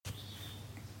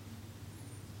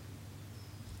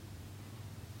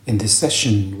In this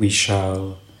session, we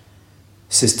shall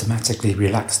systematically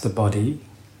relax the body,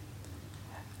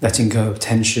 letting go of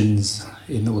tensions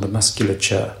in all the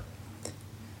musculature,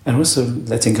 and also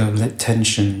letting go of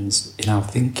tensions in our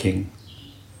thinking,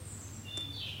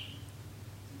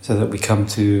 so that we come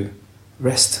to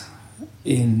rest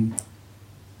in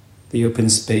the open,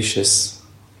 spacious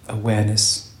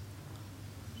awareness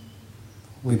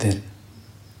within.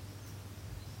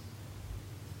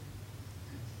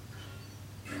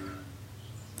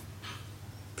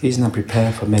 Please now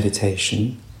prepare for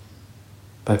meditation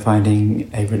by finding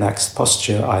a relaxed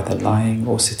posture, either lying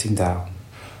or sitting down.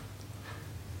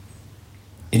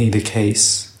 In either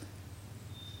case,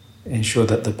 ensure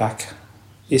that the back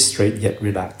is straight yet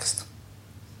relaxed.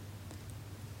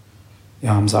 The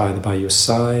arms are either by your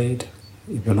side,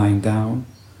 if you're lying down,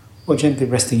 or gently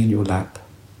resting in your lap.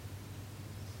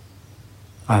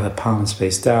 Either palms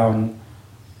face down,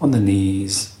 on the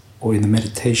knees, or in the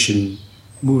meditation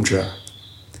mudra,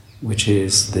 which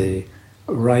is the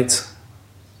right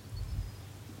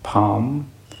palm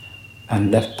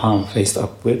and left palm faced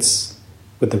upwards,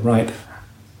 with the right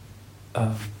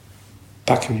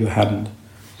back of your hand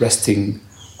resting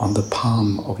on the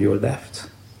palm of your left.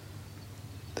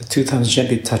 The two thumbs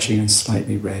gently touching and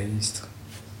slightly raised,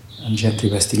 and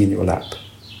gently resting in your lap.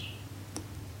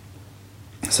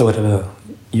 So whatever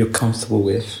you're comfortable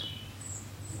with,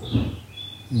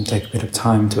 and take a bit of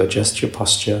time to adjust your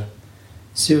posture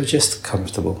so you're just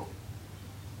comfortable.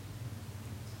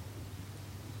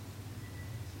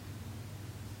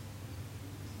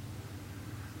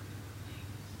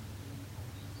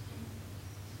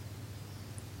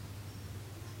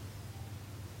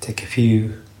 Take a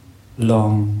few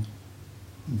long,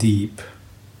 deep,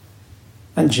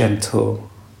 and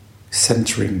gentle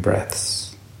centering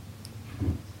breaths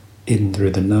in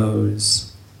through the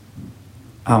nose,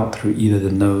 out through either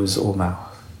the nose or mouth.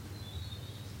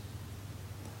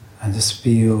 And just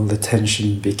feel the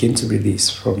tension begin to release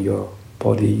from your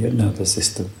body, your nervous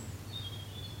system.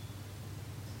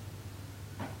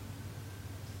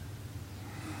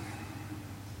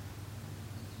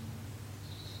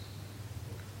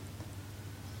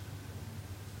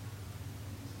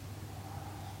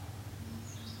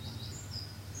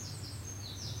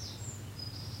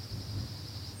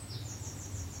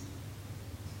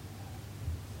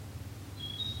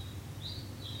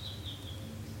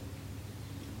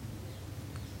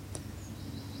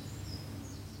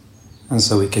 And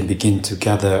so we can begin to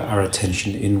gather our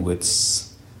attention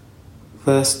inwards.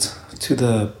 First to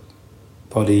the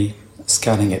body,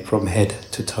 scanning it from head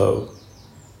to toe,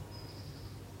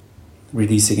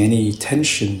 releasing any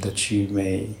tension that you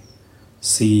may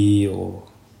see or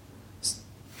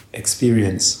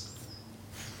experience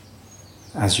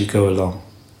as you go along.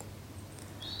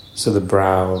 So the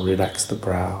brow, relax the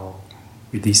brow,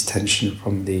 release tension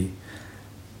from the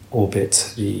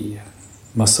orbit, the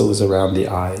muscles around the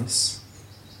eyes.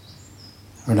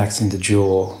 Relaxing the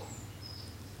jaw,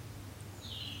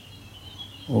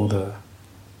 all the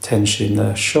tension in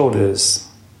the shoulders,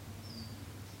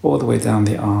 all the way down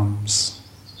the arms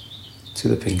to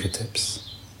the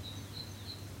fingertips.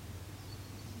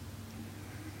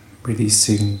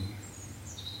 Releasing,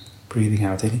 breathing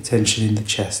out any tension in the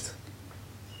chest,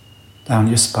 down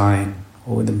your spine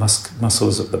or in the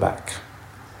muscles of the back,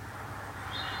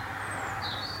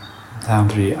 down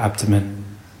through your abdomen,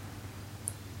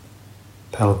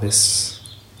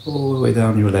 pelvis, all the way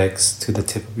down your legs to the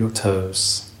tip of your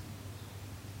toes.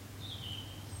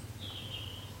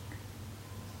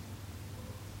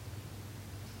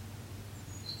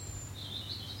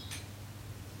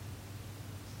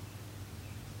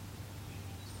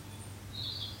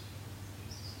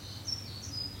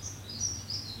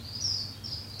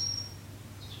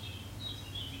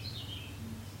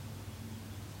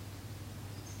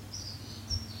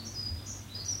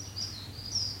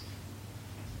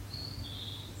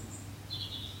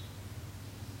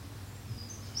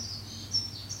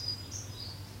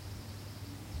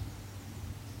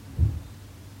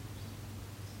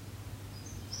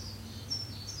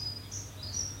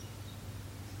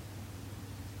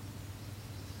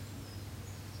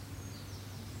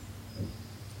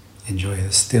 Enjoy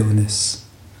the stillness,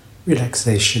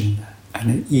 relaxation, and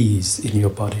an ease in your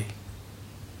body.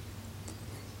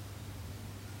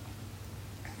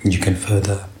 You can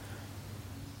further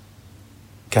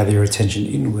gather your attention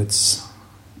inwards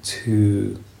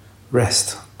to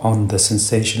rest on the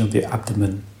sensation of your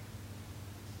abdomen,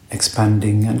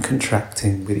 expanding and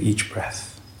contracting with each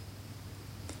breath.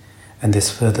 And this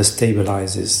further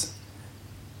stabilizes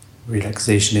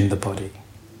relaxation in the body.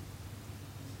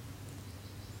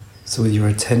 So with your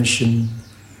attention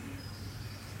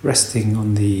resting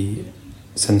on the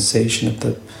sensation of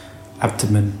the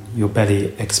abdomen, your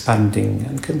belly expanding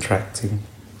and contracting,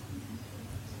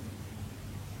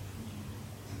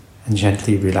 and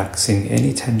gently relaxing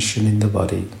any tension in the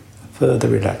body, further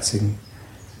relaxing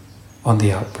on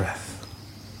the out-breath.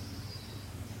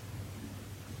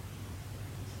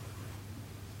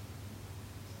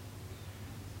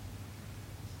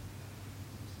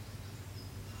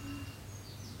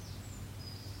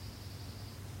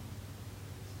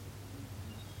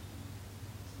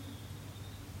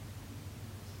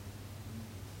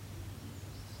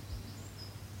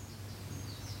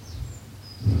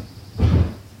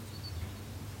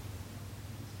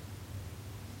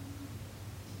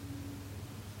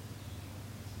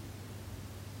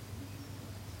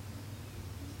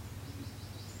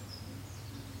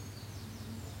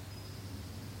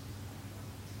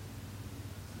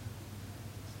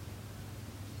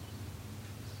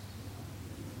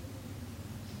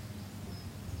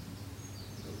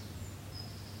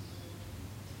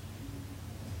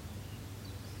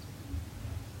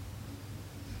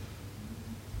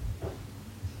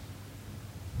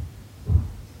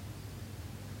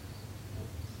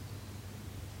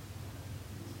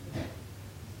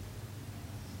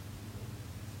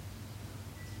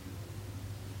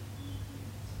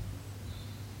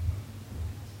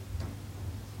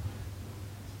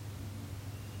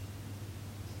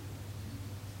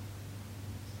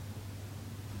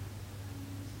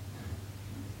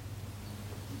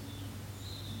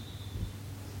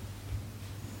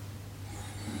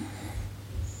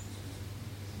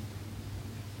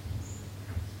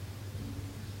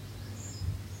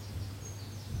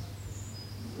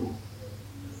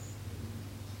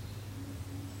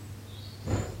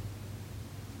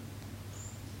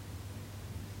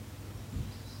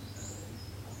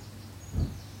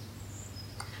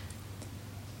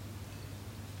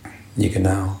 You can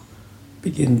now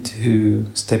begin to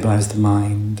stabilize the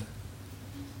mind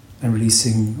and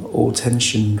releasing all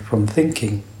tension from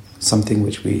thinking, something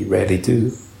which we rarely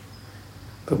do,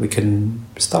 but we can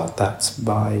start that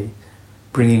by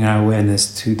bringing our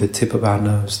awareness to the tip of our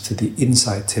nose, to the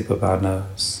inside tip of our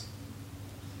nose.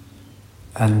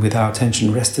 And with our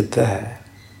attention rested there,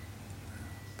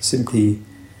 simply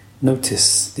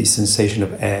notice the sensation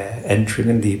of air entering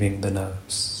and leaving the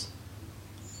nose.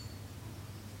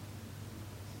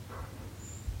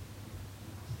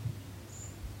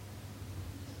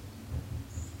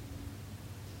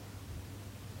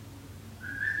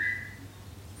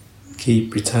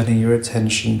 Keep returning your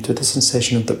attention to the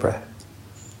sensation of the breath,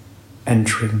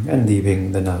 entering and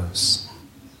leaving the nose.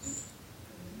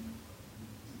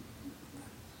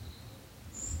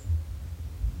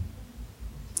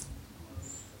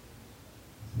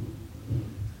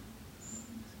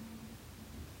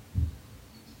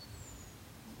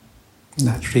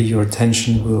 Naturally, your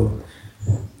attention will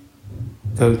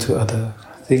go to other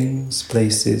things,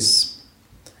 places,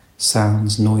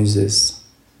 sounds, noises,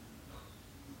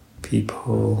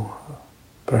 people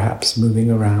perhaps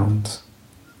moving around.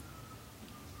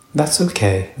 That's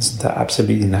okay, isn't that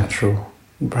absolutely natural?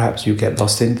 And perhaps you get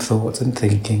lost in thought and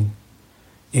thinking,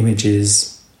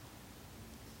 images.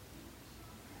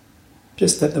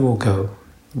 Just let them all go.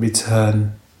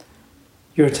 Return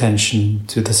your attention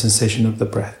to the sensation of the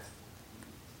breath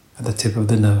at the tip of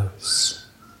the nose.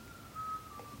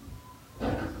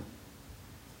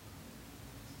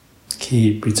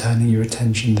 Keep returning your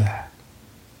attention there,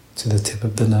 to the tip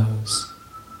of the nose,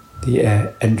 the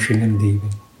air entering and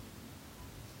leaving.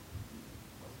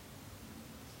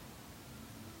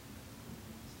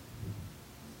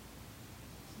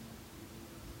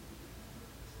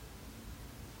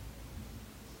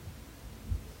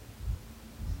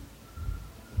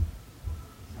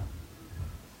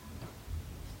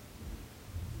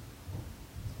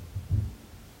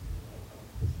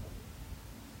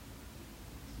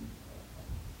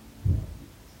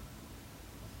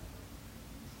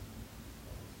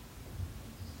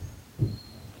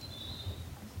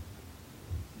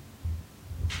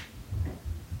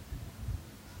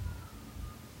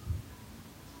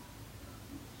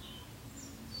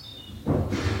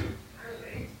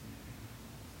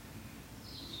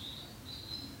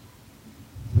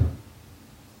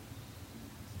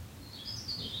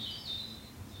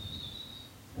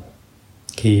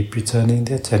 Keep returning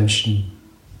the attention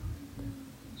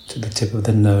to the tip of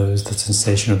the nose, the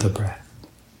sensation of the breath.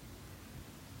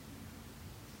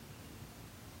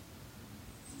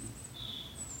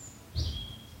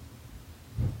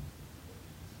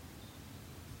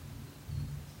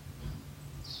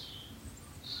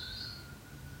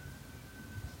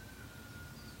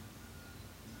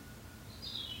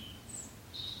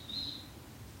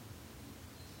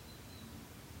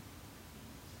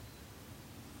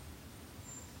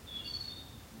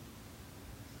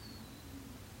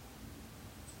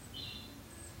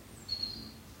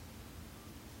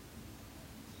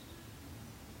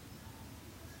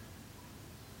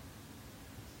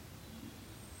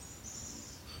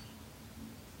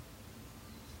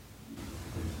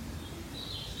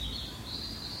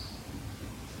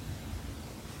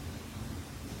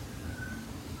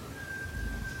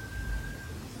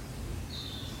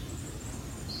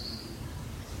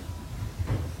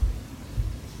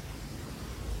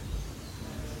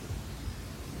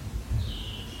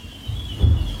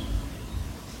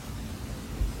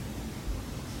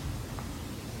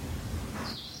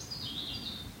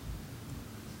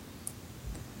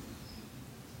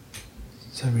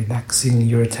 So relaxing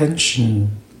your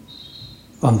attention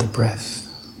on the breath,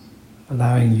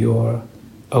 allowing your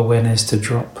awareness to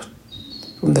drop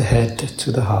from the head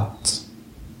to the heart.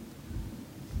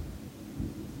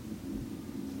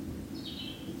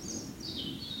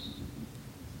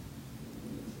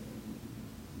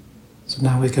 So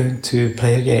now we're going to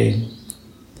play a game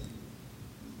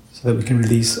so that we can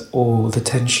release all the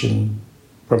tension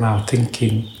from our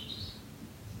thinking.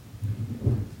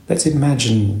 Let's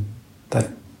imagine that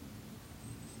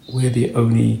we're the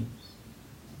only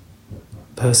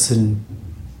person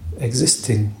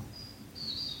existing.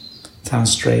 Sounds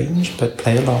strange, but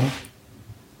play along.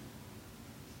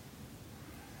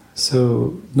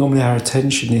 So normally our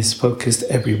attention is focused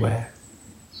everywhere,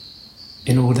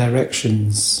 in all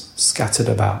directions, scattered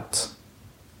about.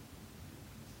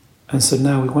 And so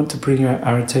now we want to bring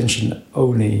our attention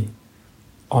only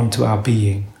onto our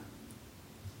being.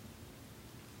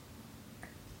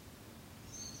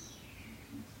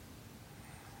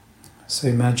 So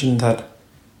imagine that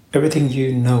everything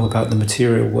you know about the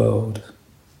material world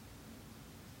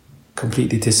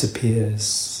completely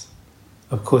disappears.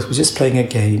 Of course, we're just playing a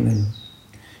game and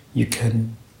you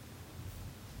can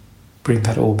bring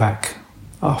that all back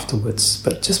afterwards.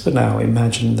 But just for now,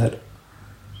 imagine that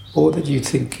all that you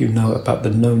think you know about the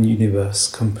known universe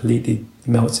completely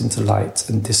melts into light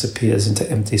and disappears into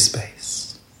empty space.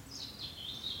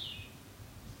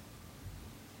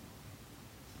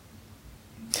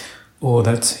 Or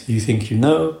that you think you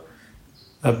know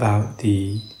about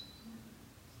the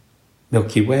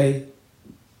Milky Way,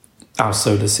 our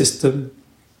solar system,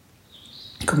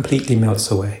 completely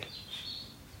melts away.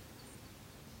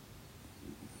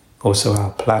 Also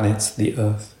our planet, the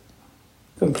Earth,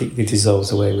 completely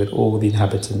dissolves away with all the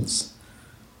inhabitants,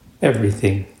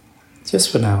 everything,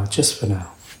 just for now, just for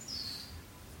now.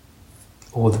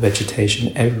 All the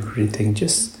vegetation, everything,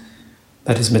 just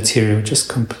that is material, just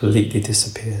completely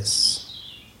disappears.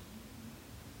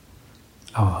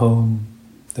 Our home,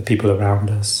 the people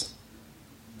around us,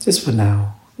 just for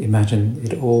now, imagine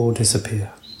it all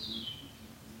disappear.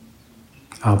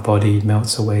 Our body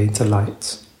melts away into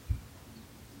light,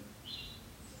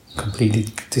 completely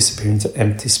disappear into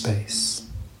empty space.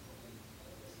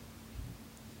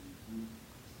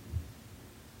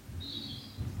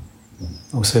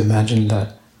 Also imagine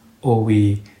that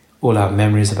all our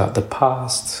memories about the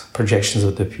past, projections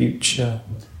of the future,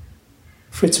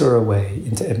 fritter away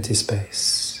into empty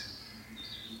space.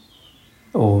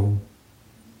 Or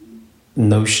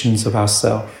notions of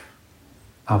ourselves,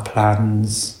 our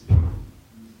plans,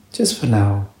 just for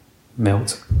now,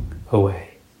 melt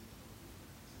away.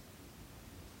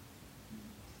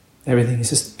 Everything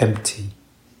is just empty.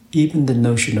 Even the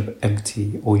notion of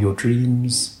empty, or your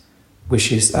dreams,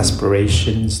 wishes,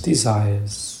 aspirations,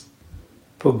 desires,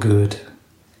 for good,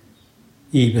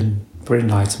 even for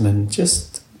enlightenment,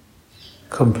 just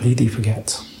completely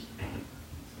forget.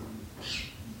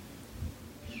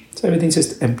 So everything's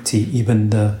just empty, even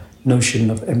the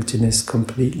notion of emptiness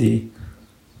completely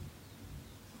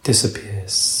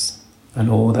disappears, and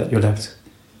all that you're left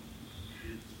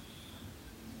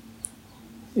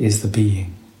is the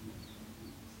being.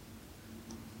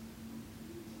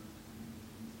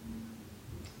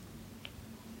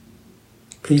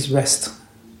 Please rest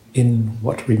in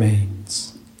what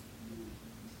remains.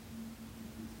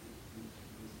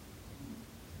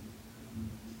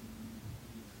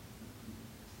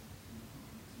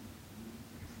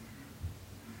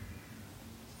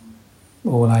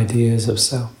 All ideas of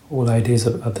self, all ideas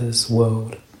of others,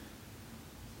 world,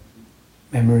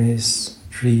 memories,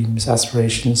 dreams,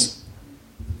 aspirations,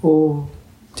 all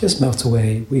just melt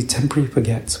away. We temporarily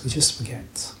forget, we just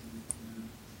forget.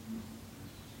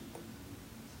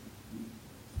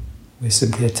 We're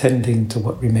simply attending to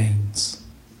what remains.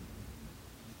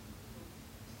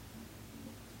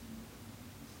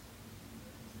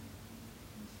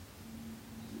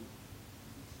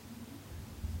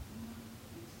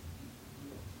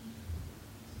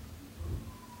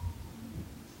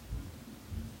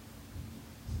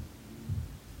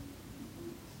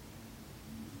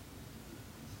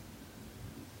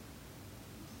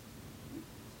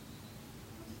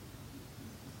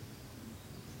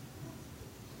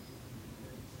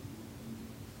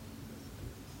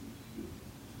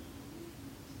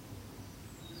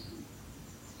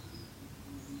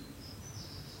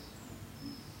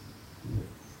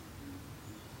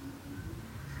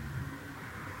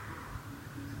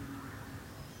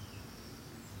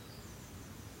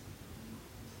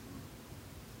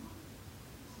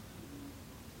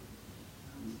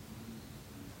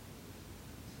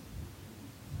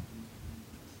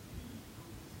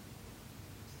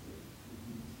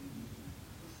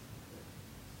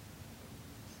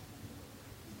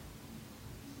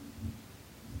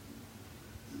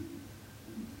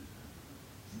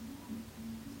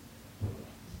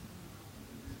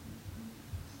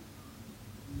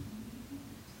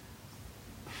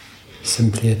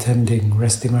 Simply attending,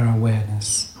 resting our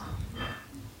awareness,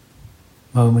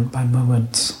 moment by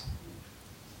moment,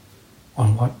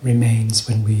 on what remains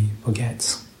when we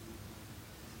forget.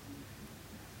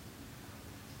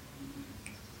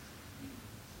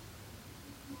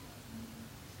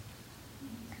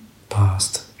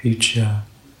 Past, future,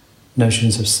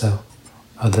 notions of self,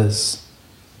 others,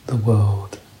 the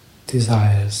world,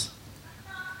 desires,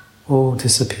 all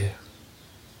disappear.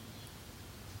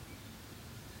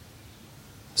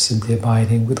 Simply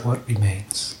abiding with what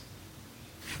remains.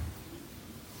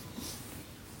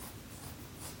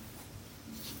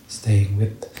 Staying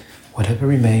with whatever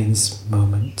remains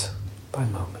moment by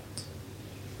moment.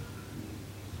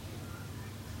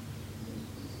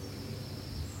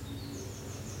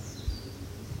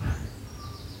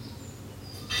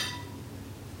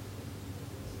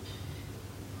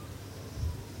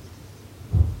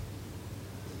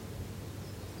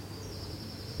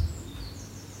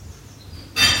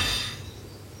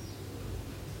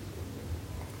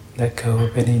 Let go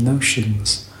of any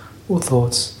notions or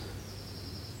thoughts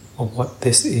of what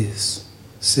this is.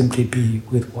 Simply be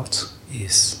with what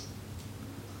is.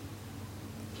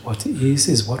 What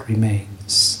is what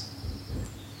remains.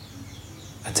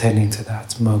 Attending to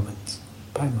that moment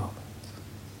by moment.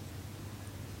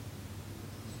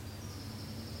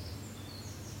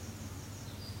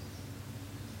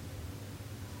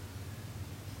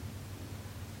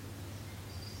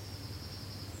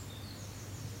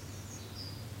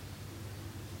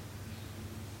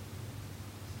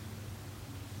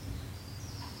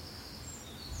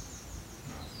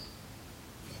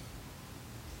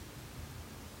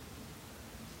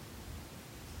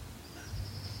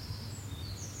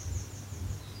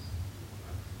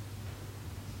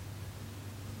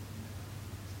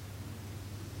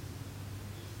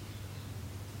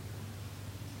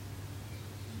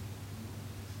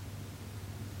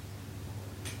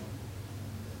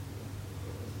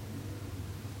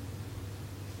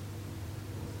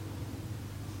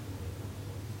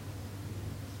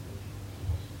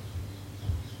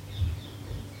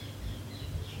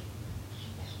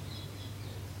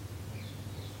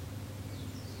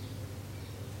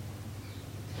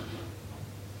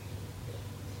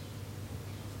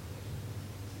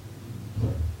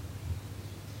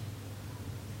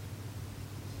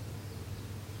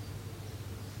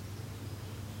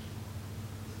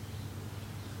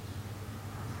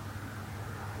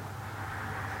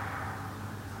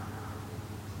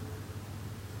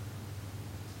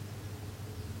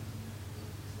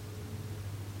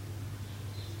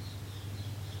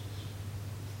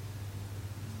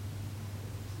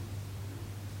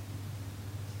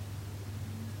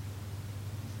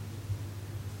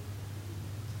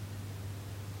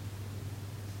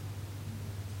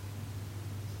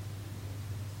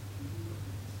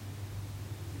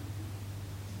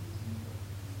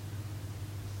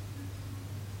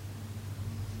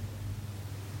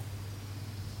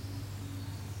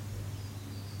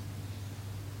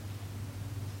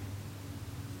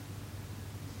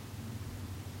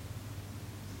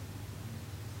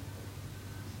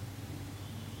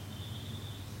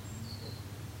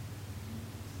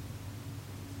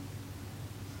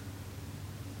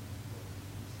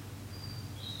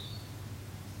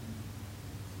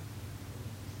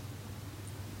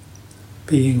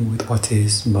 Being with what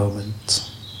is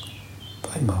moment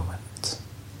by moment.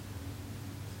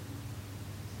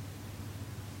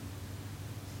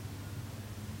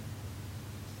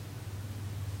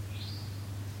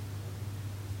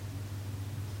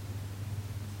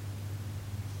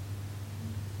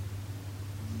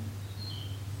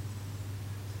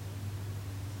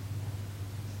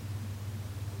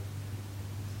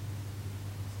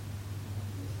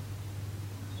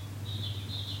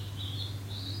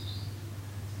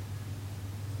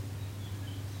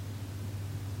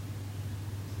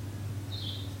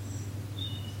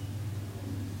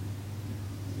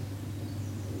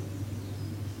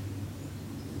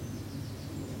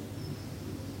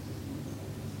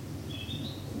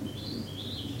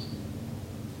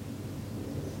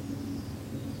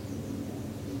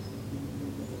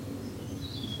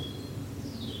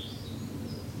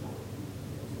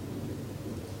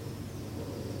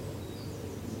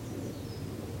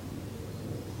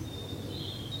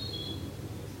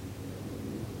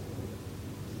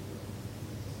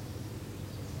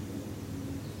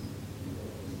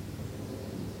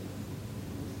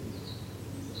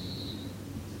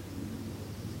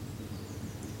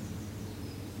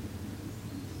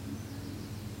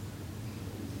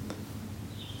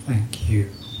 Thank you.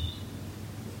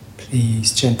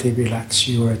 Please gently relax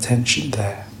your attention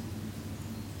there.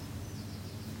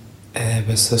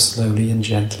 Ever so slowly and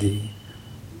gently,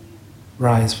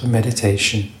 rise for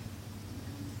meditation.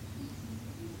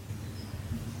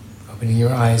 Opening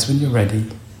your eyes when you're ready,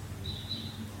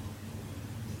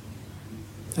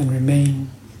 and remain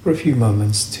for a few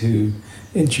moments to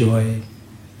enjoy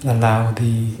and allow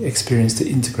the experience to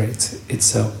integrate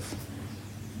itself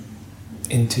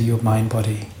into your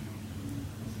mind-body.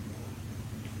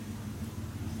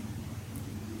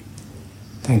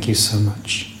 Thank you so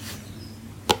much.